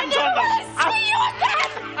thorns on them! I never will see you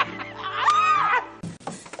again!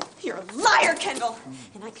 You're a liar, Kendall!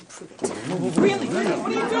 And I can prove it. Really? What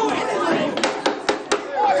are you doing? What are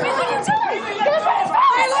you doing? Get rid of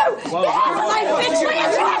me, Lou! Get out of my bitch! What are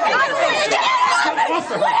you doing?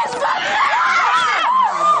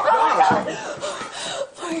 Oh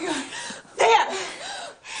my God. There!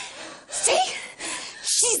 See?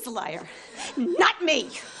 She's the liar, not me.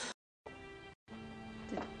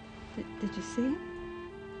 Did you see him?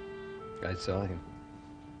 I saw him.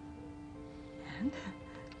 And?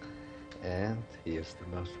 And he is the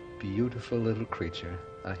most beautiful little creature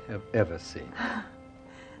I have ever seen.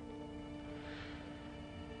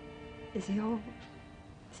 Is he all...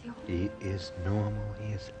 He is normal.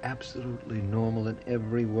 He is absolutely normal in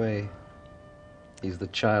every way. He's the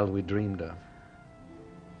child we dreamed of.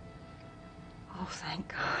 Oh, thank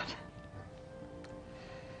God.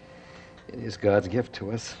 It is God's gift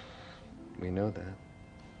to us. We know that.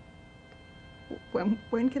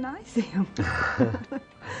 When can I see him?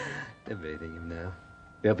 They're bathing him now.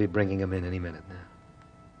 They'll be bringing him in any minute now.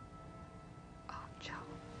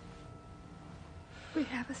 We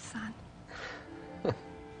have a son.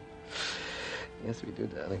 Yes, we do,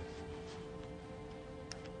 darling.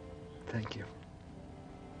 Thank you.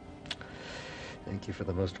 Thank you for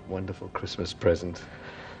the most wonderful Christmas present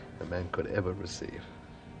a man could ever receive.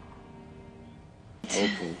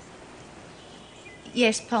 Opal,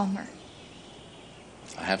 Yes, Palmer.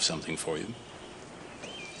 I have something for you.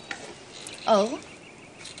 Oh?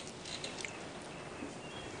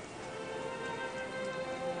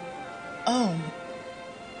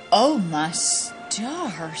 Oh, my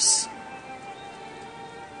stars.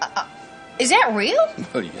 Is that real?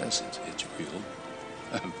 Well, yes, it's real.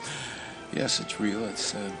 Yes, it's real.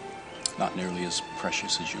 It's not nearly as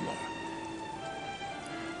precious as you are.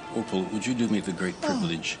 Opal, would you do me the great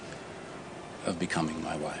privilege of becoming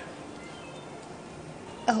my wife?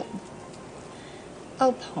 Oh,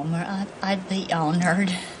 Palmer, I'd be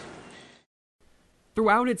honored.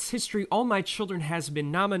 Throughout its history, All My Children has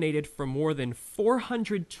been nominated for more than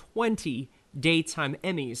 420 Daytime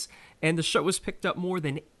Emmys, and the show has picked up more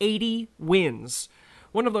than 80 wins.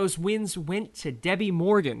 One of those wins went to Debbi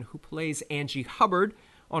Morgan, who plays Angie Hubbard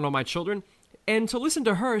on All My Children, and to listen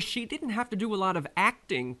to her, she didn't have to do a lot of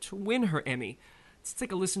acting to win her Emmy. Let's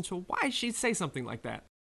take a listen to why she'd say something like that.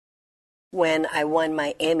 When I won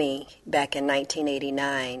my Emmy back in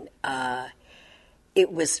 1989, it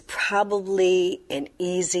was probably an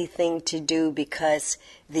easy thing to do because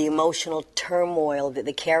the emotional turmoil that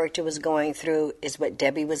the character was going through is what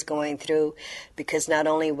Debbi was going through, because not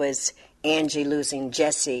only was Angie losing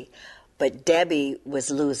Jesse, but Debbi was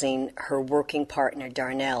losing her working partner,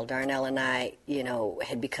 Darnell. Darnell and I,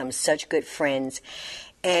 had become such good friends.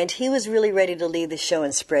 And he was really ready to leave the show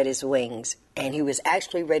and spread his wings. And he was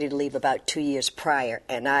actually ready to leave about 2 years prior.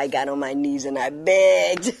 And I got on my knees and I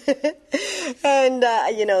begged. And,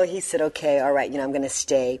 he said, okay, all right, I'm going to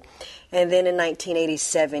stay. And then in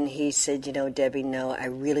 1987, he said, Debbi, no, I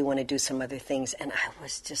really want to do some other things. And I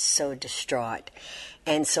was just so distraught.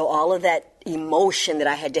 And so all of that emotion that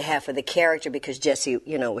I had to have for the character, because Jesse,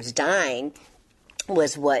 was dying,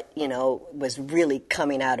 was what, was really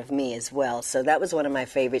coming out of me as well. So that was one of my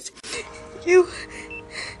favorites. You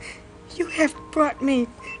have brought me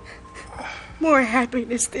more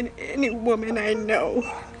happiness than any woman I know.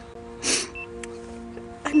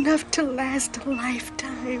 Enough to last a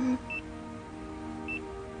lifetime.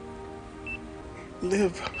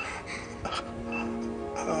 Live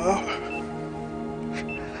our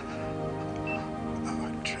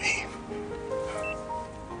dream.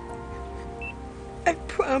 I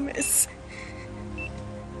promise.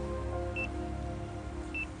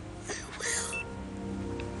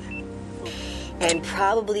 And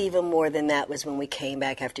probably even more than that was when we came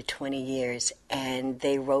back after 20 years, and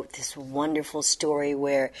they wrote this wonderful story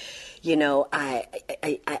where,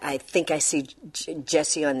 I think I see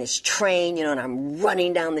Jesse on this train, and I'm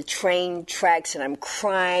running down the train tracks and I'm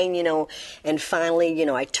crying, and finally,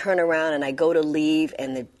 I turn around and I go to leave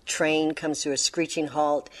and the train comes to a screeching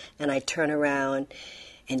halt and I turn around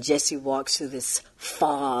and Jesse walks through this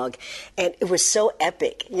fog, and it was so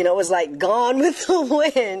epic. It was like Gone with the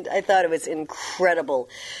Wind. I thought it was incredible,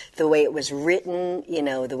 the way it was written,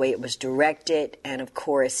 the way it was directed, and of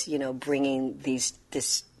course, bringing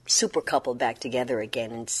this super couple back together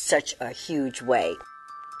again in such a huge way.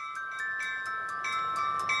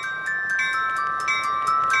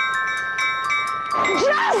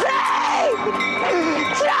 Jesse!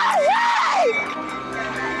 Jesse!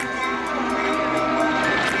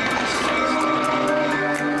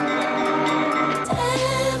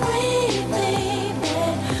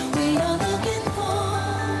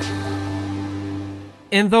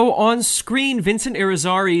 And though on screen Vincent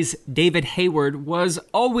Irizarry's David Hayward was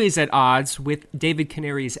always at odds with David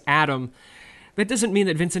Canary's Adam, that doesn't mean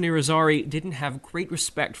that Vincent Irizarry didn't have great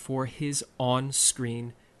respect for his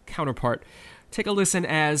on-screen counterpart. Take a listen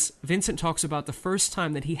as Vincent talks about the first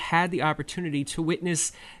time that he had the opportunity to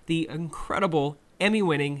witness the incredible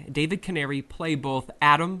Emmy-winning David Canary play both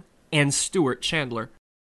Adam and Stuart Chandler.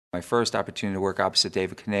 My first opportunity to work opposite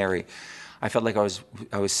David Canary, I felt like I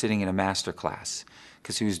was sitting in a master class,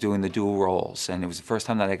 because he was doing the dual roles, and it was the first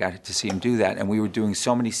time that I got to see him do that. And we were doing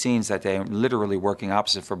so many scenes that day, literally working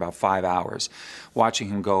opposite for about 5 hours, watching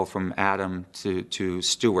him go from Adam to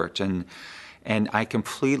Stuart. And I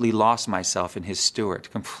completely lost myself in his Stuart,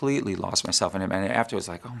 completely lost myself in him. And afterwards,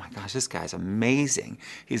 like, oh my gosh, this guy's amazing.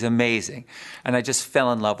 He's amazing. And I just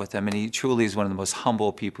fell in love with him, and he truly is one of the most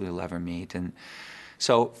humble people you'll ever meet. And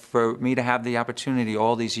so for me to have the opportunity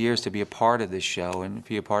all these years to be a part of this show and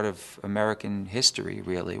be a part of American history,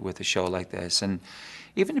 really, with a show like this, and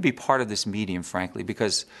even to be part of this medium, frankly,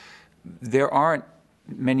 because there aren't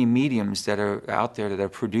many mediums that are out there that are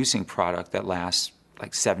producing product that lasts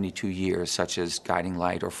like 72 years, such as Guiding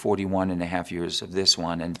Light, or 41 and a half years of this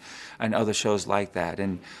one, and other shows like that.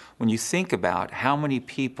 And when you think about how many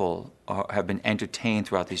people have been entertained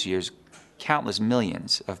throughout these years, countless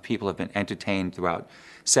millions of people have been entertained throughout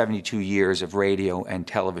 72 years of radio and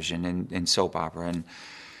television and soap opera,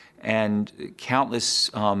 and countless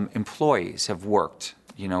employees have worked,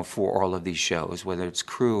 for all of these shows, whether it's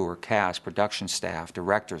crew or cast, production staff,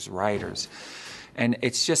 directors, writers. And I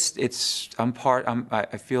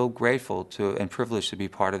feel grateful and privileged to be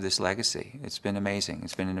part of this legacy. It's been amazing.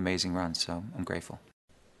 It's been an amazing run, so I'm grateful.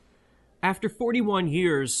 After 41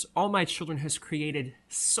 years, All My Children has created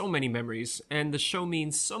so many memories, and the show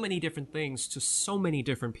means so many different things to so many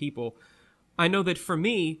different people. I know that for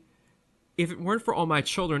me, if it weren't for All My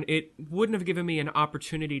Children, it wouldn't have given me an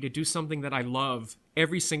opportunity to do something that I love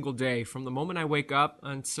every single day, from the moment I wake up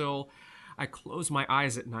until I close my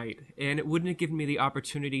eyes at night. And it wouldn't have given me the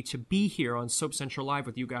opportunity to be here on Soap Central Live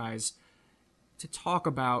with you guys to talk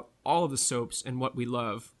about all of the soaps and what we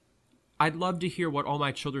love. I'd love to hear what All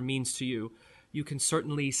My Children means to you. You can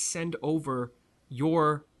certainly send over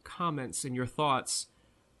your comments and your thoughts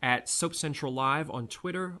at Soap Central Live on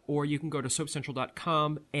Twitter, or you can go to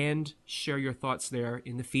soapcentral.com and share your thoughts there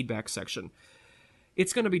in the feedback section.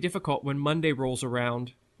 It's going to be difficult when Monday rolls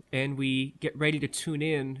around and we get ready to tune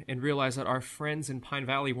in and realize that our friends in Pine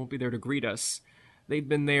Valley won't be there to greet us. They've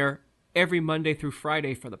been there every Monday through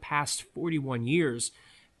Friday for the past 41 years,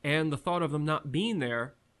 and the thought of them not being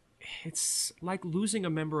there, it's like losing a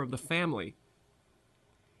member of the family.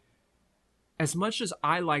 As much as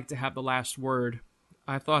I like to have the last word,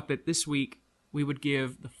 I thought that this week we would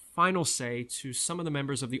give the final say to some of the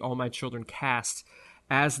members of the All My Children cast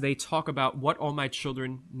as they talk about what All My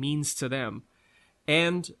Children means to them.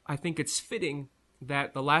 And I think it's fitting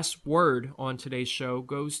that the last word on today's show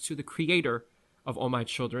goes to the creator of All My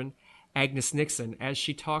Children, Agnes Nixon, as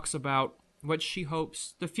she talks about what she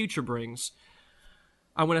hopes the future brings.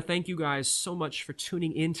 I want to thank you guys so much for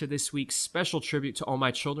tuning in to this week's special tribute to All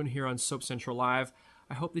My Children here on Soap Central Live.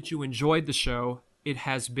 I hope that you enjoyed the show. It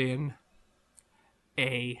has been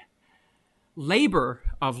a labor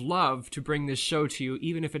of love to bring this show to you,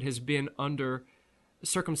 even if it has been under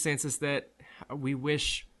circumstances that we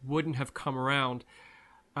wish wouldn't have come around.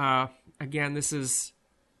 Again, this has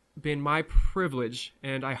been my privilege,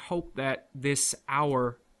 and I hope that this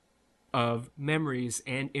hour of memories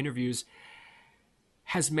and interviews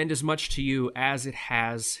has meant as much to you as it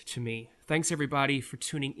has to me. Thanks, everybody, for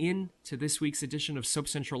tuning in to this week's edition of Soap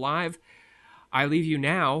Central Live. I leave you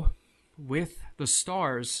now with the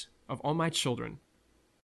stars of All My Children.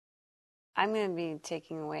 I'm going to be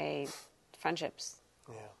taking away friendships.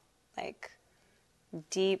 Yeah. Like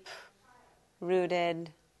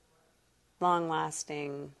deep-rooted,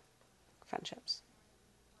 long-lasting friendships.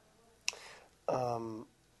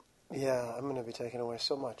 Yeah, I'm going to be taking away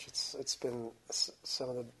so much. It's been some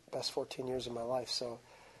of the best 14 years of my life. So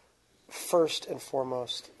first and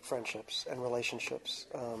foremost, friendships and relationships.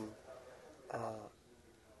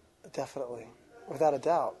 Definitely, without a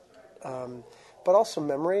doubt. But also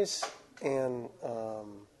memories and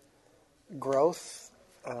growth,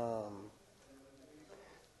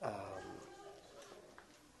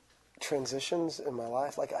 transitions in my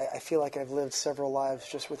life. Like I feel like I've lived several lives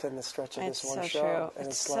just within the stretch of this one show. True. And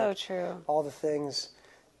it's so like true. all the things,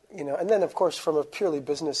 and then of course from a purely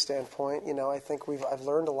business standpoint, I think I've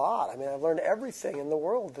learned a lot. I mean, I've learned everything in the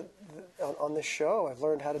world on this show. I've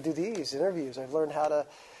learned how to do these interviews. I've learned how to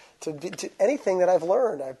anything that I've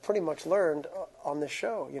learned, I've pretty much learned on this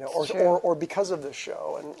show, or because of this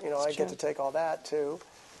show. And, I get to take all that too,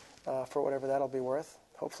 for whatever that'll be worth.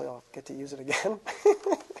 Hopefully I'll get to use it again.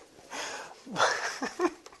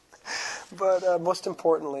 But most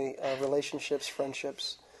importantly, relationships,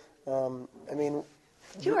 friendships.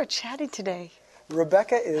 You are chatty today.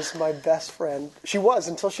 Rebecca is my best friend. She was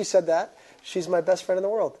until she said that. She's my best friend in the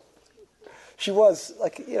world. She was,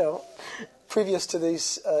 previous to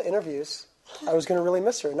these interviews, I was going to really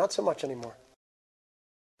miss her. Not so much anymore.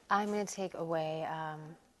 I'm going to take away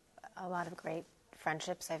a lot of great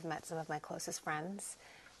friendships. I've met some of my closest friends.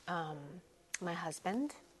 My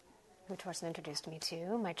husband, who Torsten introduced me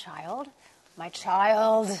to, my child,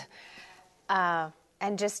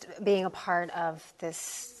 and just being a part of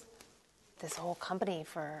this whole company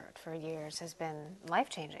for years has been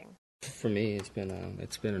life-changing. For me, it's been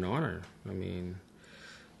an honor. I mean,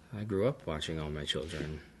 I grew up watching All My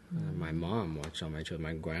Children. My mom watched All My Children.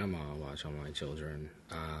 My grandma watched All My Children.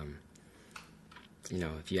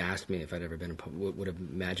 If you asked me if I'd ever been would have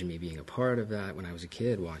imagined me being a part of that when I was a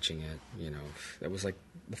kid watching it, that was like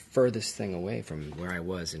the furthest thing away from where I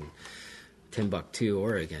was in Timbuktu,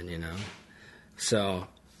 Oregon, So,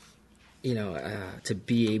 to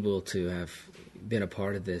be able to have been a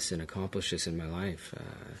part of this and accomplish this in my life,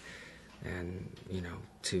 and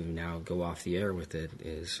to now go off the air with it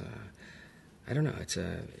is, I don't know.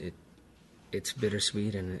 It's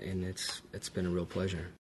bittersweet, and it's been a real pleasure.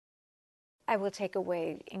 I will take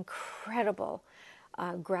away incredible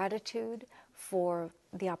gratitude for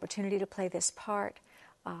the opportunity to play this part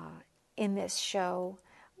in this show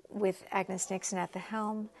with Agnes Nixon at the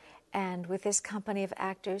helm, and with this company of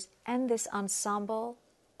actors and this ensemble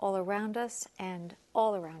all around us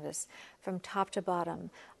from top to bottom,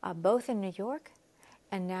 both in New York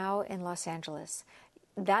and now in Los Angeles.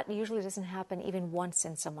 That usually doesn't happen even once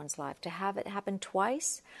in someone's life. To have it happen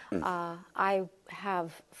twice, I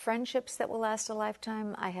have friendships that will last a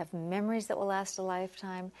lifetime. I have memories that will last a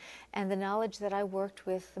lifetime. And the knowledge that I worked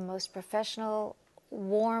with the most professional,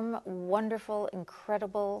 warm, wonderful,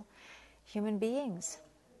 incredible human beings.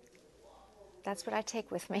 That's what I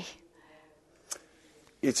take with me.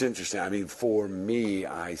 It's interesting. I mean, for me,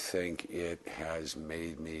 I think it has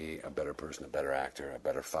made me a better person, a better actor, a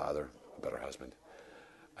better father, a better husband.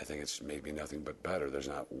 I think it's made me nothing but better. There's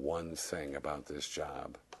not one thing about this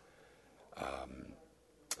job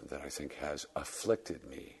that I think has afflicted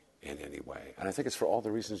me in any way. And I think it's for all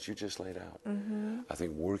the reasons you just laid out. Mm-hmm. I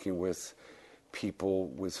think working with people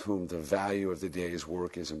with whom the value of the day's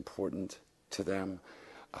work is important to them,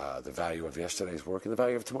 the value of yesterday's work and the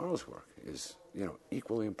value of tomorrow's work is,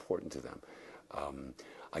 equally important to them.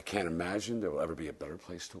 I can't imagine there will ever be a better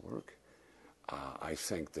place to work. I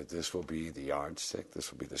think that this will be the yardstick,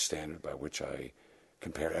 this will be the standard by which I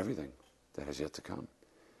compare everything that has yet to come.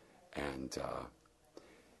 And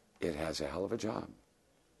it has a hell of a job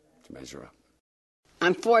to measure up.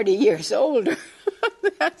 I'm 40 years older.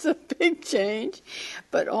 That's a big change.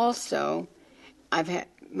 But also,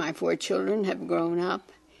 my 4 children have grown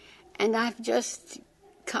up, and I've just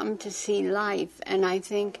come to see life. And I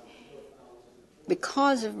think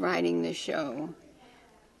because of writing the show,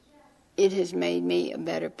 it has made me a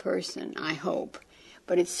better person, I hope.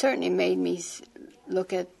 But it certainly made me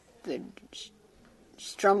look at the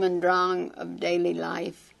strum and drang of daily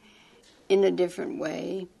life in a different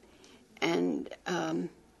way. And,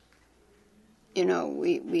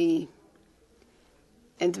 we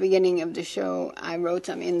at the beginning of the show, I wrote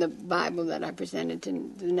something in the Bible that I presented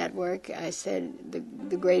to the network. I said,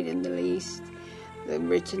 the great and the least, the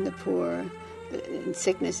rich and the poor, in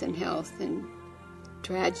sickness and health, and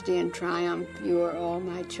tragedy and triumph, you are all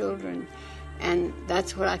my children. And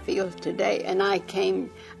that's what I feel today. And I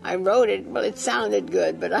wrote it, well, it sounded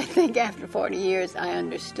good, but I think after 40 years, I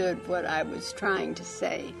understood what I was trying to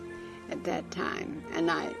say at that time.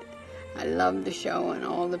 And I love the show and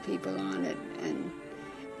all the people on it.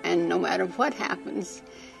 And no matter what happens,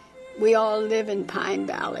 we all live in Pine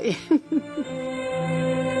Valley.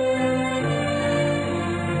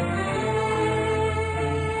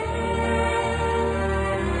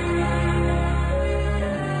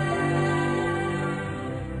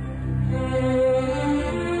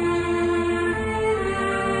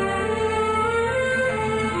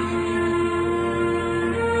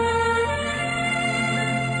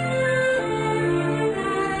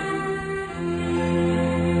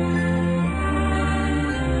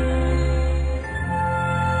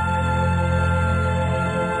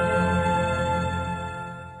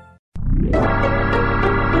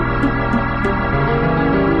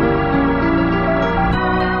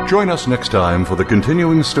 Join us next time for the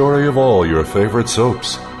continuing story of all your favorite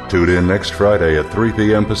soaps. Tune in next Friday at 3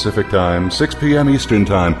 p.m. Pacific Time, 6 p.m. Eastern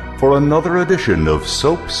Time for another edition of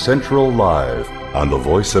Soap Central Live on the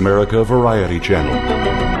Voice America Variety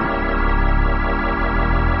Channel.